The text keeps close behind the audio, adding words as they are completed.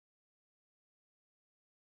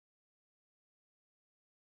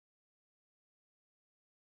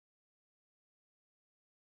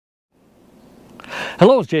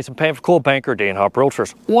Hello, it's Jason Payne for Coldwell Banker, Harper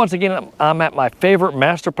Realtors. Once again, I'm at my favorite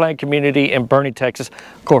master plan community in Boerne, Texas.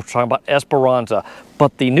 Of course, we're talking about Esperanza.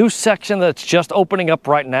 But the new section that's just opening up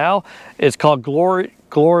right now is called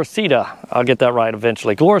Gloricida. I'll get that right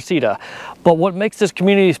eventually, Gloricida. But what makes this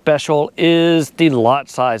community special is the lot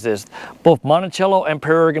sizes. Both Monticello and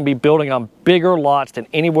Payne are going to be building on bigger lots than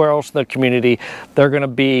anywhere else in the community. They're going to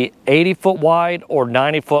be 80-foot wide or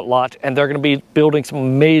 90-foot lots, and they're going to be building some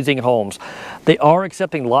amazing homes. They are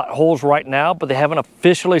accepting lot holds right now, but they haven't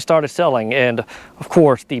officially started selling. And of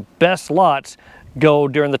course, the best lots go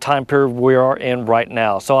during the time period we are in right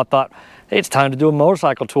now. So I thought, hey, it's time to do a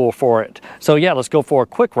motorcycle tour for it. So yeah, let's go for a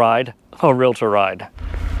quick ride, a Realtor ride.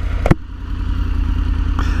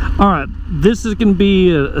 All right, this is going to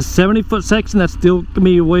be a 70-foot section that's still going to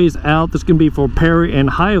be a ways out. This is going to be for Payne and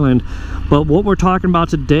Highland. But what we're talking about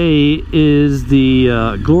today is the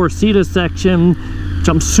Gloricida section, which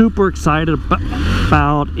I'm super excited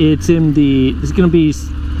about. It's going to be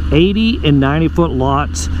 80 and 90-foot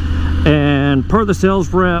lots. And per the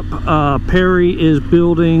sales rep, Payne is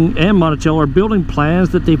building, and Monticello are building plans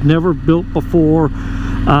that they've never built before.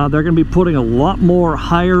 They're going to be putting a lot more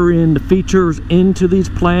higher end features into these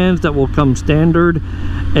plans that will come standard.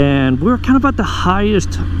 And we're kind of at the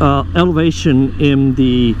highest elevation in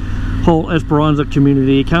the whole Esperanza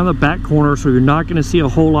community, kind of the back corner, so you're not going to see a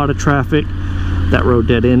whole lot of traffic. That road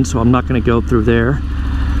dead end, so I'm not going to go through there.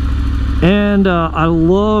 And I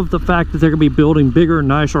love the fact that they're going to be building bigger,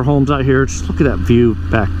 nicer homes out here. Just look at that view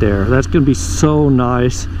back there. That's going to be so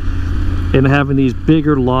nice. And having these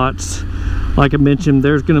bigger lots, like I mentioned,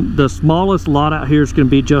 the smallest lot out here is going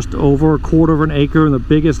to be just over 1/4 of an acre, and the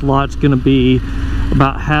biggest lot's going to be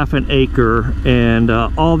about 1/2 an acre. And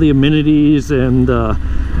all the amenities and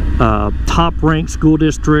top-ranked school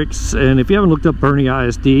districts. And if you haven't looked up Boerne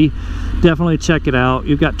ISD, definitely check it out.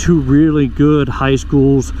 You've got 2 really good high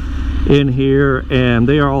schools in here, and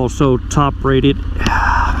they are also top rated.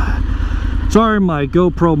 Sorry, my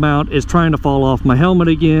GoPro mount is trying to fall off my helmet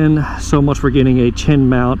again. So much for getting a chin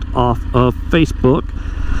mount off of Facebook.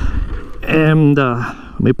 And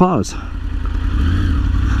let me pause.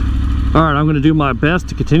 All right, I'm going to do my best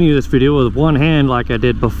to continue this video with one hand like I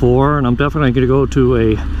did before, and I'm definitely going to go to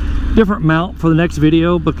a different mount for the next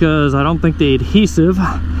video because I don't think the adhesive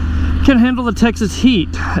can handle the Texas heat.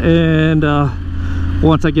 And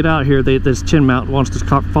once I get out here, this chin mount wants to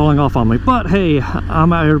start falling off on me. But hey,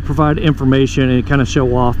 I'm out here to provide information and kind of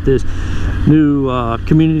show off this new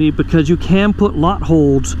community, because you can put lot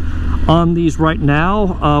holds on these right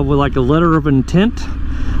now with like a letter of intent,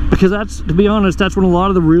 because that's, to be honest, that's when a lot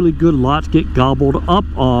of the really good lots get gobbled up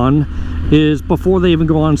on, is before they even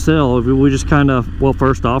go on sale. We just kind of, well,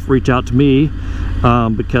 first off, reach out to me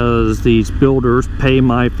because these builders pay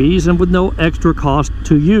my fees and with no extra cost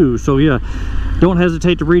to you. So yeah, don't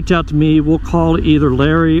hesitate to reach out to me. We'll call either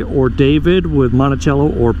Larry or David with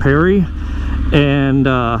Monticello or Payne, and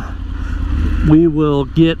we will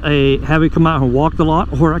have you come out and walk the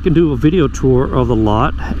lot, or I can do a video tour of the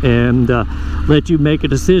lot and let you make a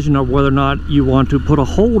decision of whether or not you want to put a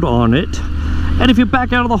hold on it. And if you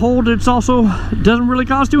back out of the hold, it's also doesn't really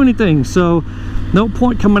cost you anything. So no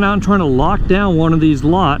point coming out and trying to lock down one of these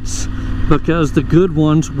lots, because the good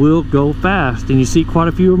ones will go fast, and you see quite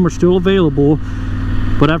a few of them are still available.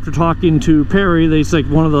 But after talking to Payne, they say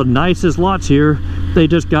one of the nicest lots here, they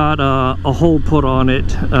just got a hold put on it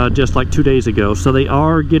just like 2 days ago. So they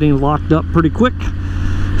are getting locked up pretty quick.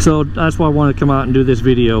 So that's why I wanted to come out and do this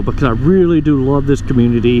video, because I really do love this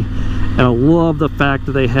community, and I love the fact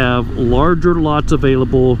that they have larger lots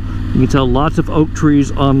available. You can tell lots of oak trees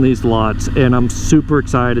on these lots, and I'm super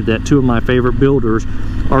excited that 2 of my favorite builders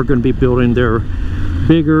are going to be building their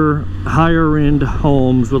bigger, higher end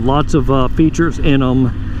homes with lots of features in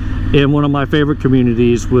them in one of my favorite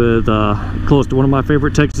communities, with close to one of my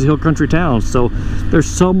favorite Texas Hill Country towns. So there's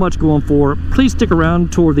so much going for it. Please stick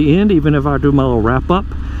around toward the end, even if I do my little wrap up.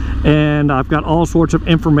 And I've got all sorts of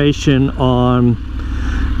information on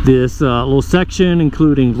this little section,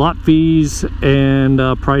 including lot fees and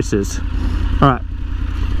prices. All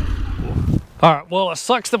right, well, it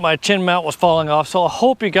sucks that my chin mount was falling off, so I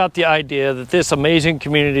hope you got the idea that this amazing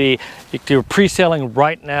community, you're pre-selling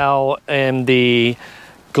right now in the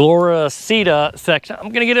Gloricida section, I'm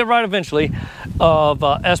gonna get it right eventually, of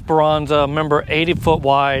Esperanza. Remember, 80-foot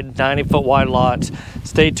wide, 90-foot wide lots.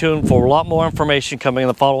 Stay tuned for a lot more information coming in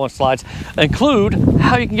the following slides, include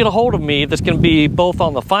how you can get a hold of me. That's going to be both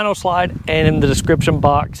on the final slide and in the description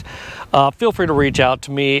box. Feel free to reach out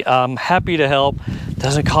to me. I'm happy to help.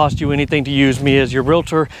 Doesn't cost you anything to use me as your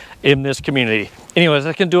realtor in this community. Anyways,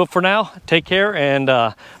 that can do it for now. Take care,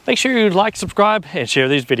 and make sure you like, subscribe, and share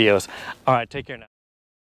these videos. All right, take care now.